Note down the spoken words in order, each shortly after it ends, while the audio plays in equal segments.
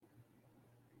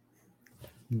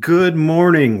Good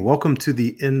morning. Welcome to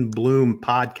the In Bloom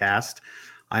podcast.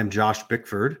 I'm Josh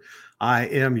Bickford. I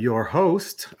am your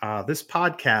host. This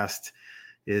podcast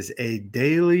is a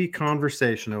daily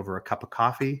conversation over a cup of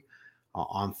coffee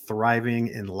on thriving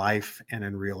in life and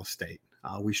in real estate.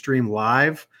 We stream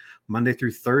live Monday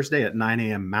through Thursday at 9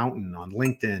 a.m. Mountain on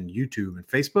LinkedIn, YouTube, and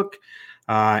Facebook.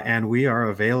 And we are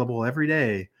available every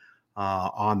day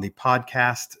on the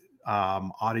podcast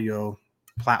audio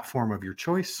platform of your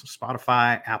choice: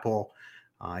 Spotify, Apple,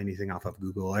 anything off of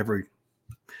Google.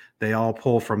 They all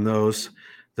pull from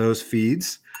those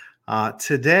feeds.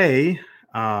 Today,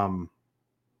 I'm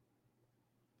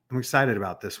excited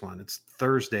about this one. It's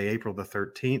Thursday, April the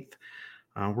 13th.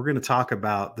 We're going to talk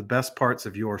about the best parts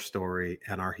of your story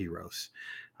and our heroes.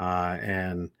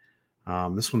 And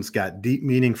this one's got deep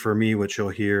meaning for me, which you'll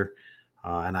hear,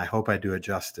 and I hope I do it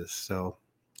justice. So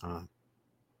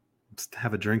let's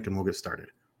have a drink and we'll get started.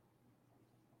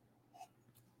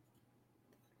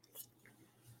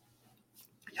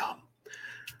 Yum.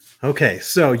 Okay,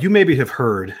 so you maybe have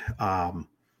heard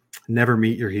never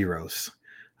meet your heroes.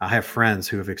 I have friends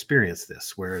who have experienced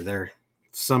this, where they're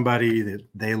somebody that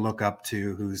they look up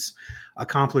to who's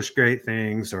accomplished great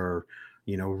things, or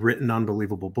written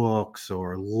unbelievable books,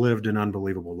 or lived an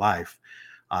unbelievable life.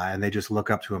 And they just look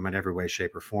up to them in every way,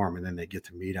 shape, or form. And then they get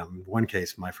to meet them. In one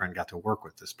case, my friend got to work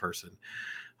with this person.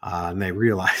 And they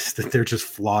realized that they're just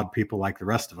flawed people like the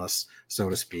rest of us, so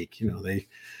to speak. They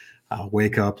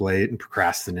wake up late and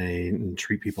procrastinate and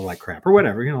treat people like crap or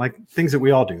whatever, like things that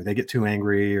we all do. They get too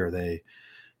angry, or they,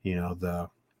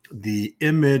 the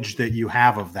image that you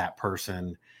have of that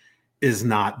person is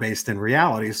not based in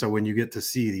reality. So when you get to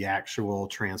see the actual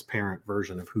transparent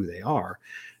version of who they are,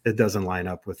 it doesn't line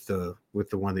up with the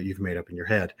one that you've made up in your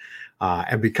head.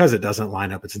 And because it doesn't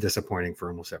line up, it's disappointing for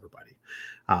almost everybody.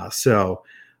 So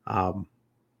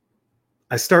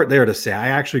I start there to say I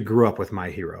actually grew up with my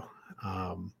hero.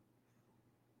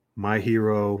 My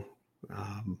hero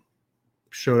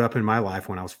showed up in my life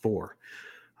when I was 4.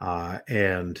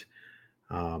 And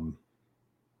I'm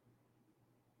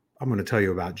going to tell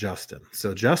you about Justin.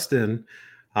 So Justin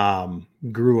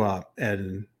grew up,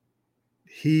 and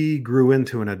he grew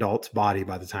into an adult's body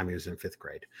by the time he was in 5th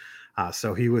grade.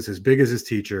 So he was as big as his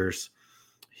teachers.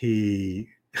 He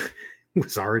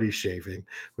was already shaving,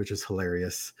 which is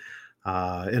hilarious.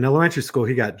 In elementary school,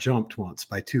 he got jumped once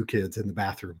by 2 kids in the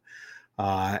bathroom.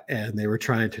 And they were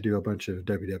trying to do a bunch of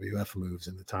WWF moves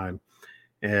in the time.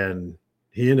 And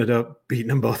he ended up beating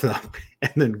them both up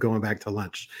and then going back to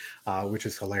lunch, which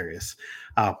is hilarious.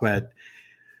 But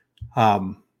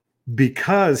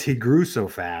because he grew so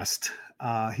fast,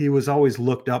 he was always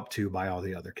looked up to by all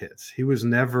the other kids. He was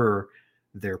never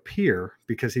their peer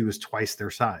because he was twice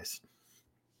their size.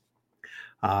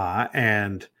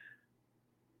 And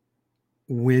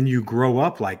when you grow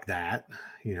up like that,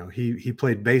 he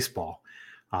played baseball,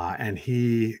 and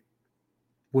he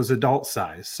was adult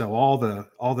size. So all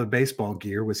the baseball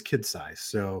gear was kid size.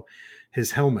 So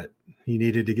his helmet, he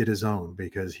needed to get his own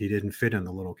because he didn't fit in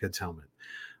the little kid's helmet.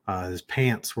 His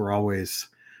pants were always,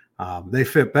 they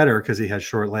fit better because he had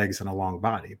short legs and a long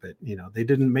body, but they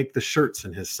didn't make the shirts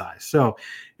in his size. So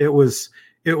it was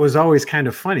always kind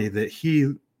of funny that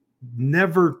he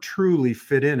never truly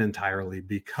fit in entirely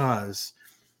because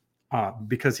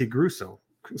he grew so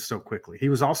quickly. He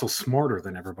was also smarter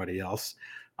than everybody else,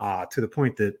 to the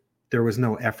point that there was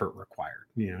no effort required.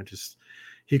 Just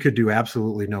he could do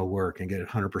absolutely no work and get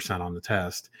 100% on the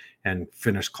test and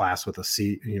finish class with a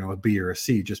C, a B or a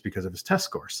C, just because of his test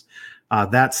scores.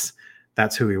 That's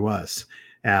who he was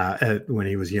when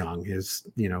he was young. Is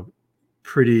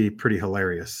pretty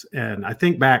hilarious. And I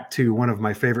think back to one of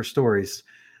my favorite stories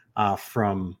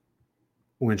from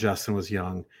when Justin was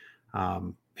young.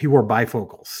 He wore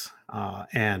bifocals,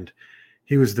 and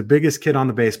he was the biggest kid on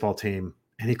the baseball team,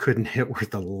 and he couldn't hit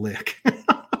worth a lick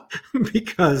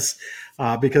because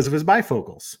of his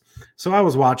bifocals. So I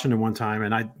was watching him one time,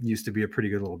 and I used to be a pretty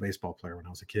good little baseball player when I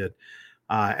was a kid.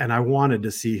 And I wanted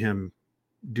to see him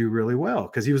do really well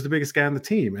because he was the biggest guy on the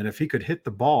team. And if he could hit the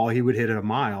ball, he would hit it a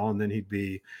mile, and then he'd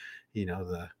be,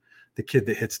 the kid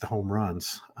that hits the home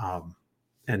runs,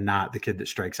 and not the kid that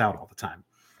strikes out all the time.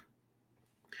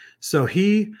 So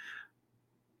he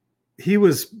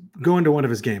was going to one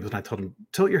of his games, and I told him,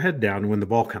 tilt your head down when the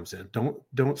ball comes in.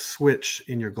 Don't switch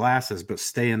in your glasses, but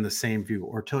stay in the same view,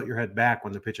 or tilt your head back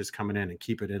when the pitch is coming in and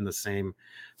keep it in the same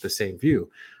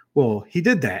view. Well, he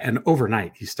did that, and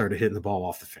overnight he started hitting the ball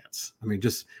off the fence. I mean,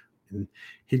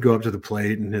 he'd go up to the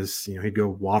plate, and he'd go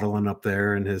waddling up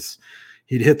there, and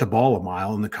he'd hit the ball a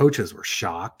mile, and the coaches were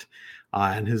shocked.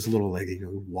 And his little leg,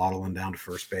 waddling down to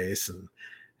first base,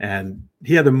 And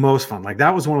he had the most fun. Like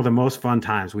that was one of the most fun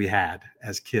times we had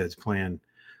as kids playing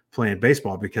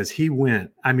baseball, because he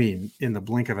went, I mean, in the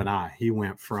blink of an eye, he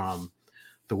went from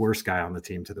the worst guy on the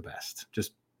team to the best,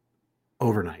 just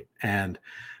overnight. And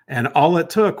all it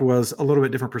took was a little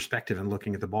bit different perspective and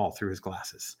looking at the ball through his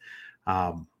glasses.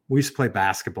 We used to play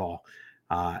basketball,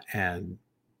 and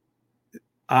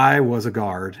I was a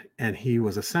guard and he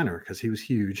was a center because he was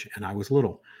huge and I was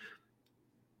little.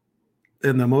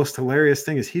 And the most hilarious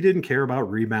thing is he didn't care about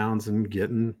rebounds and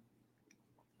getting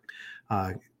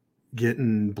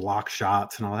block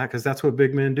shots and all that, because that's what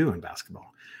big men do in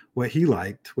basketball. What he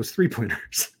liked was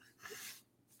 3-pointers.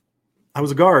 I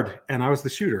was a guard and I was the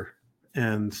shooter.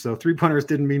 And so 3-pointers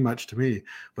didn't mean much to me.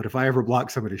 But if I ever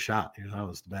blocked somebody's shot, that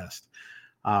was the best.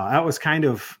 That was kind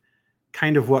of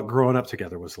what growing up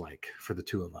together was like for the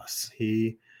two of us.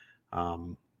 He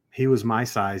was my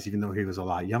size, even though he was a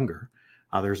lot younger.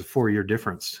 There's a 4-year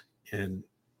difference in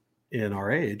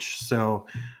our age. So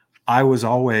I was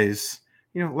always,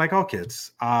 like all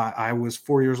kids, I was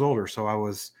 4 years older. So I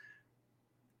was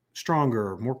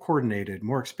stronger, more coordinated,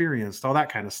 more experienced, all that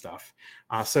kind of stuff.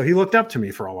 So he looked up to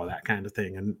me for all of that kind of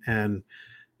thing.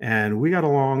 And we got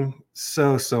along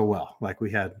so well. Like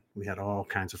we had all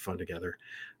kinds of fun together.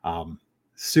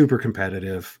 Super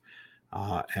competitive,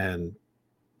 and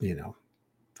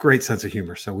great sense of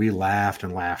humor. So we laughed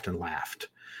and laughed and laughed.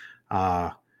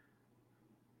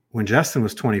 When Justin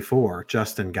was 24,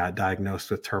 Justin got diagnosed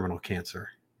with terminal cancer.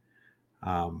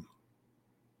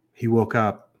 He woke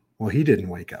up. Well, he didn't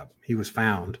wake up. He was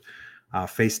found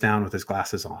face down with his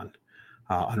glasses on,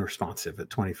 unresponsive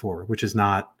at 24, which is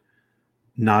not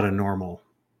a normal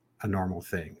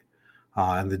thing.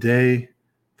 And the day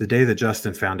that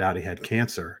Justin found out he had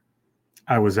cancer,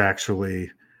 I was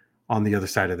actually on the other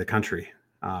side of the country,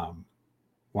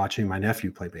 watching my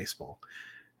nephew play baseball.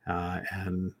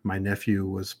 And my nephew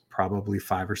was probably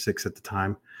 5 or 6 at the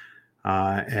time.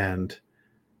 And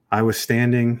I was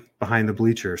standing behind the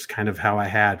bleachers, kind of how I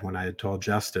had when I had told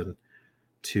Justin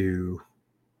to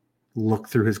look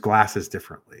through his glasses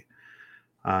differently.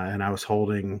 And I was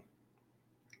holding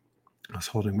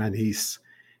my niece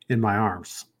in my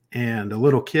arms, and a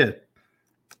little kid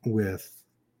I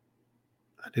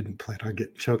didn't plan on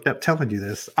getting choked up telling you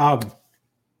this. A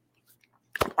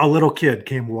little kid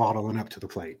came waddling up to the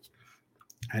plate,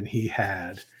 and he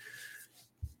had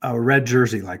a red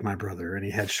jersey like my brother, and he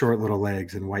had short little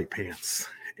legs and white pants.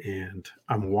 And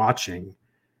I'm watching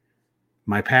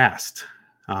my past,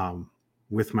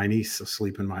 with my niece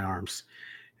asleep in my arms.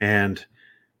 And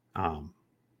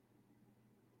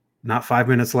not 5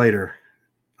 minutes later,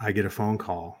 I get a phone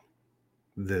call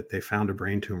that they found a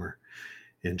brain tumor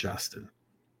in Justin.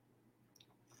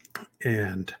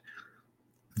 And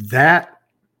that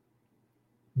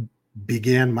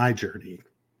began my journey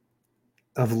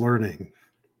of learning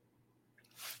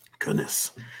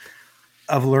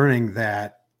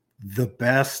that the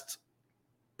best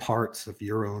parts of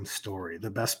your own story, the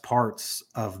best parts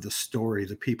of the story,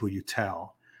 the people you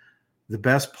tell, the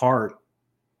best part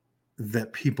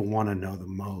that people want to know the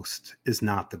most is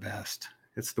not the best.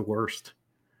 It's the worst.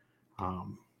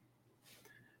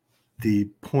 The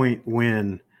point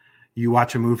when you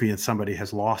watch a movie and somebody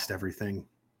has lost everything,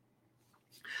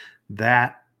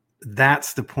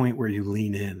 that's the point where you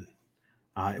lean in.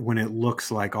 When it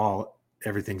looks like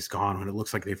everything's gone, when it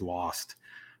looks like they've lost,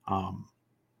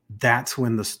 that's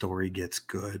when the story gets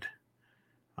good.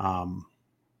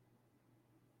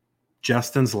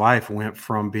 Justin's life went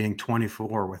from being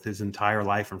 24 with his entire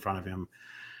life in front of him,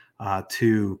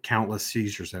 to countless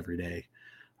seizures every day,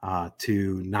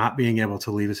 to not being able to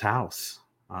leave his house.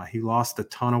 He lost a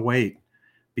ton of weight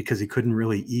because he couldn't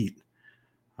really eat.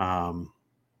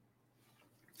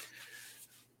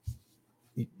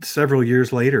 Several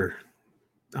years later,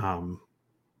 let's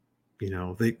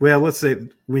say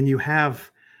when you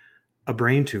have a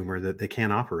brain tumor that they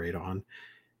can't operate on,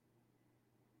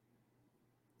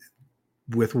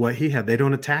 with what he had, they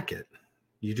don't attack it.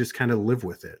 You just kind of live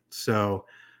with it. So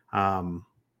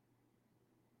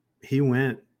he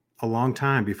went a long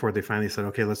time before they finally said,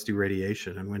 okay, let's do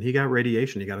radiation. And when he got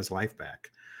radiation, he got his life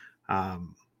back.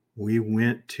 We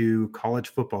went to college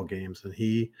football games, and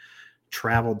he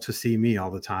traveled to see me all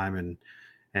the time.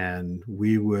 And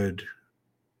we would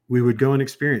go and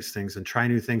experience things and try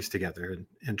new things together,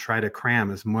 and try to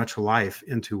cram as much life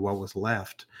into what was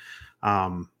left.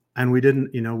 And we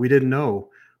didn't know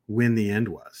when the end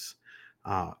was.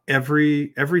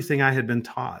 Everything I had been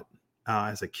taught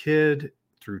as a kid,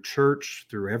 through church,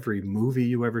 through every movie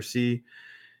you ever see,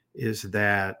 is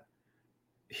that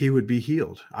he would be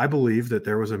healed. I believe that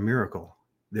there was a miracle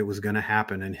that was going to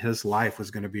happen, and his life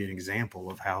was going to be an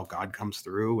example of how God comes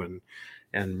through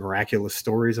and miraculous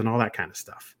stories and all that kind of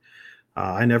stuff.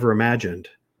 I never imagined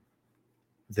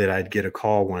that I'd get a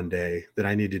call one day that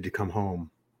I needed to come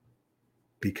home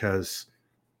because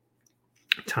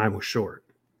time was short.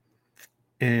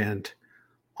 And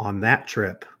on that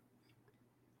trip,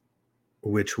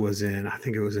 which was I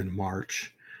think it was in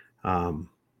March,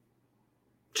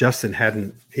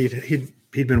 Justin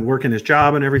he'd been working his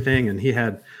job and everything, and he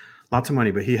had lots of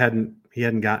money, but he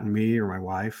hadn't gotten me or my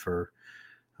wife, or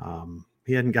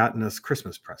he hadn't gotten us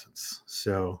Christmas presents.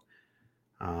 So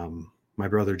my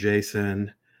brother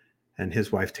Jason and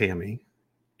his wife Tammy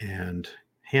and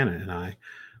Hannah and I,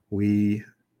 we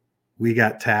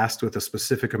got tasked with a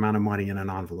specific amount of money in an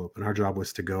envelope, and our job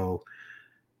was to go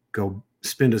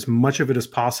spend as much of it as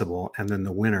possible, and then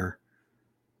the winner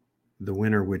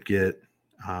would get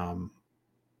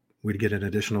we'd get an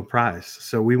additional prize.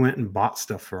 So we went and bought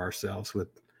stuff for ourselves with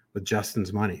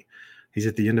Justin's money. He's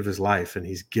at the end of his life, and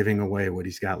he's giving away what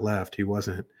he's got left. He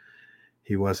wasn't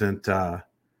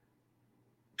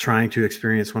trying to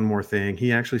experience one more thing.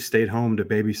 He actually stayed home to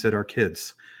babysit our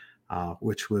kids,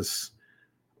 which was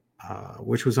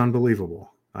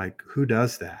unbelievable. Like, who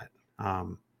does that?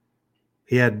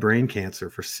 He had brain cancer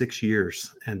for 6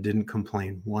 years and didn't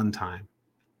complain one time.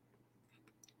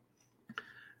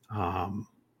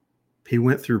 He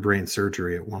went through brain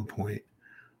surgery at one point,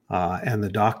 and the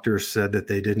doctors said that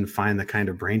they didn't find the kind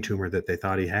of brain tumor that they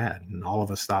thought he had. And all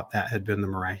of us thought that had been the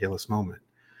miraculous moment.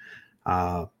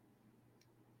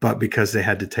 But because they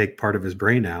had to take part of his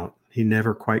brain out, he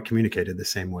never quite communicated the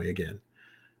same way again.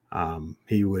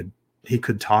 He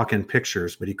could talk in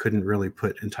pictures, but he couldn't really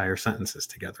put entire sentences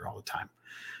together all the time.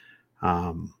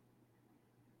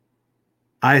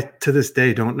 I, to this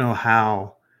day, don't know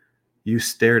how you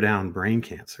stare down brain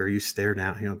cancer. You stare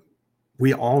down,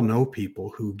 we all know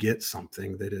people who get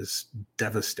something that is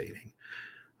devastating,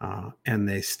 and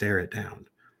they stare it down,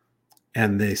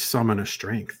 and they summon a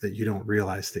strength that you don't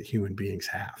realize that human beings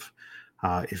have,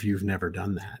 if you've never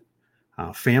done that.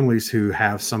 Families who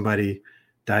have somebody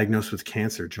diagnosed with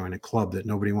cancer join a club that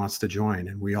nobody wants to join,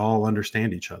 and we all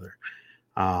understand each other.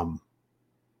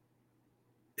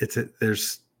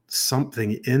 There's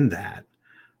something in that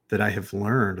I have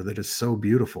learned that is so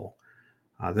beautiful,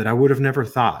 that I would have never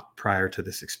thought prior to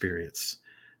this experience.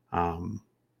 I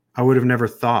would have never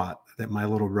thought that my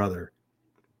little brother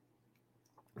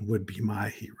would be my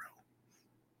hero.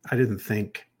 I didn't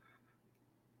think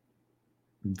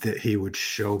that he would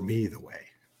show me the way,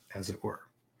 as it were.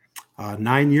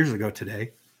 9 years ago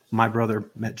today, my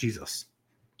brother met Jesus.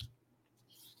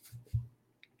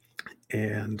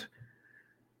 And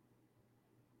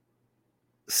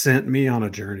sent me on a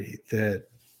journey that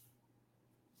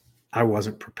I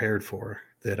wasn't prepared for,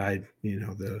 that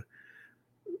the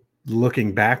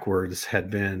looking backwards had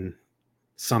been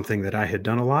something that I had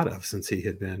done a lot of since he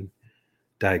had been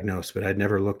diagnosed, but I'd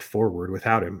never looked forward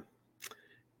without him.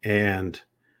 And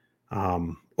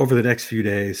over the next few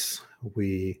days,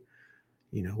 we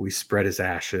spread his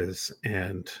ashes,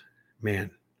 and man,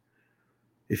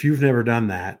 if you've never done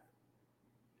that,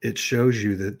 it shows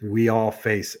you that we all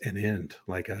face an end,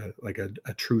 like a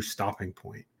true stopping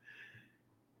point.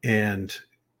 And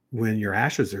when your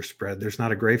ashes are spread, there's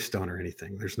not a gravestone or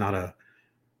anything. There's not a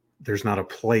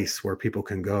place where people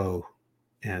can go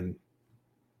and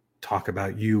talk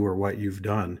about you or what you've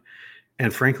done.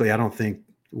 And frankly, I don't think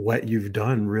what you've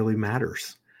done really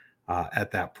matters at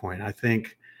that point. I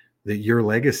think that your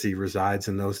legacy resides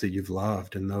in those that you've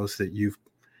loved, and those that you've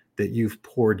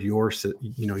poured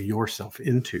yourself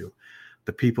into,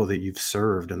 the people that you've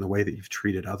served, and the way that you've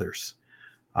treated others,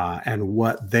 and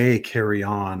what they carry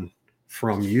on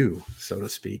from you, so to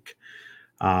speak.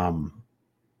 My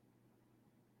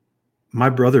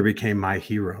brother became my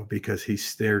hero because he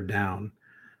stared down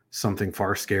something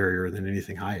far scarier than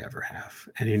anything I ever have,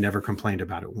 and he never complained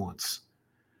about it once.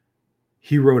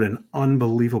 He wrote an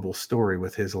unbelievable story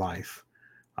with his life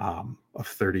of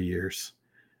 30 years.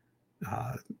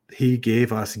 He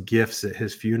gave us gifts at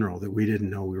his funeral that we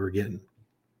didn't know we were getting,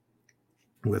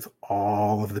 with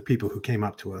all of the people who came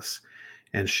up to us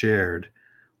and shared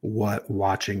what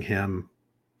watching him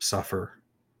suffer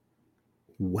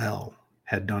well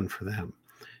had done for them,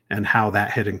 and how that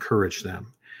had encouraged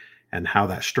them, and how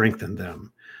that strengthened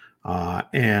them.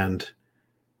 And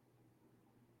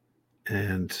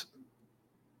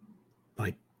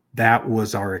like, that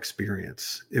was our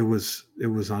experience. It was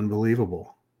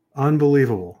unbelievable.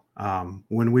 Unbelievable.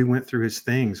 When we went through his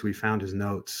things, we found his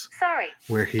notes. Sorry,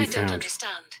 where he I found. don't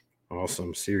understand.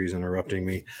 Awesome. Siri's interrupting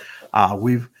me.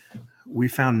 we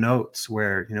found notes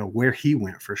where, where he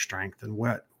went for strength and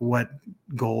what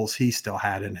goals he still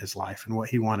had in his life and what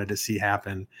he wanted to see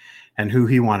happen and who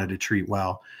he wanted to treat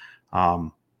well.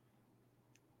 Um,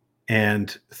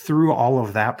 and through all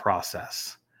of that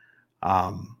process,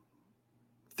 um,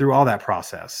 through all that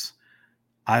process,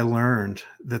 I learned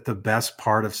that the best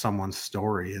part of someone's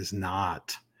story is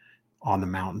not on the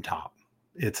mountaintop.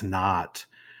 It's not,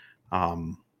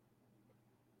 um,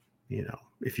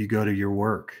 if you go to your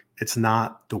work, it's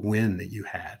not the win that you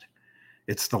had.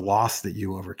 It's the loss that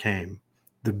you overcame.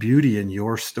 The beauty in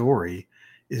your story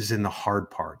is in the hard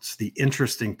parts, the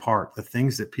interesting part, the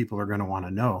things that people are going to want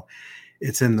to know.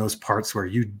 It's in those parts where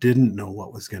you didn't know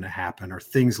what was going to happen, or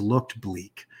things looked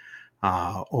bleak,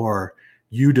 or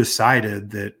you decided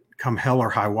that come hell or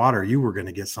high water, you were going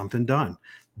to get something done.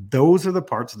 Those are the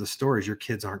parts of the stories your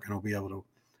kids aren't going to be able to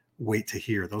wait to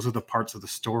hear. Those are the parts of the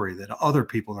story that other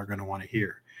people are going to want to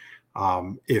hear.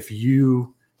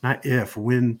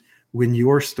 When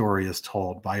your story is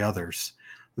told by others,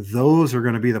 those are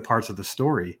going to be the parts of the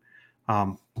story.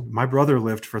 My brother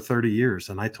lived for 30 years,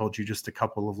 and I told you just a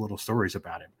couple of little stories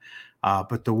about him.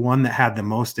 But the one that had the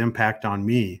most impact on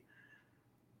me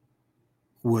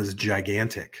was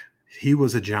gigantic. He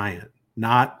was a giant,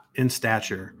 not in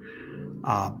stature,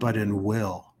 but in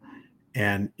will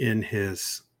and in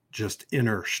his just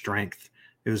inner strength.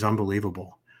 It was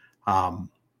unbelievable.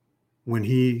 When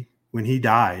he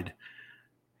died,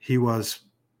 he was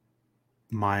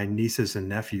my nieces and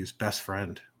nephews' best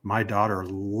friend. My daughter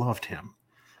loved him.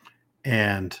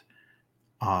 And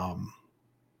I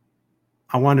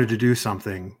wanted to do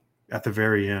something at the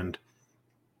very end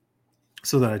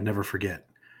so that I'd never forget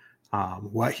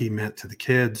what he meant to the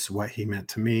kids, what he meant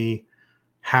to me,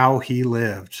 how he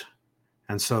lived,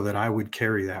 and so that I would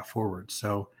carry that forward.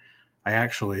 So I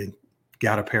actually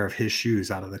got a pair of his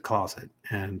shoes out of the closet,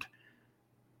 and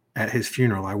at his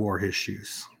funeral, I wore his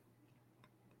shoes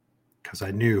because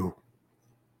I knew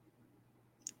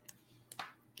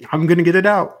I'm going to get it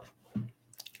out.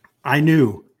 I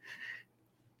knew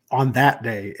on that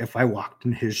day, if I walked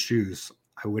in his shoes,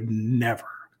 I would never,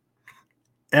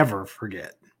 ever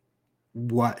forget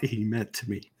what he meant to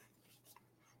me.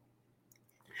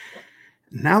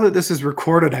 Now that this is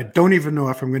recorded, I don't even know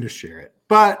if I'm going to share it,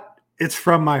 but it's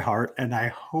from my heart, and I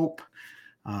hope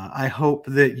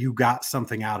that you got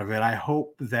something out of it. I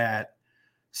hope that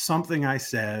something I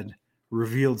said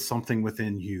revealed something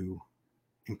within you,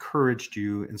 encouraged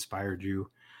you, inspired you,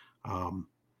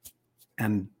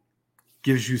 and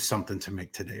gives you something to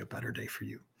make today a better day for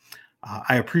you.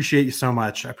 I appreciate you so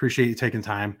much. I appreciate you taking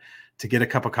time to get a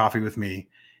cup of coffee with me.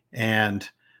 And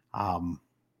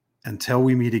until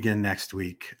we meet again next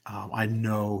week, I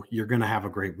know you're going to have a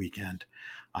great weekend.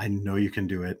 I know you can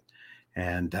do it.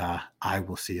 And I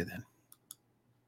will see you then.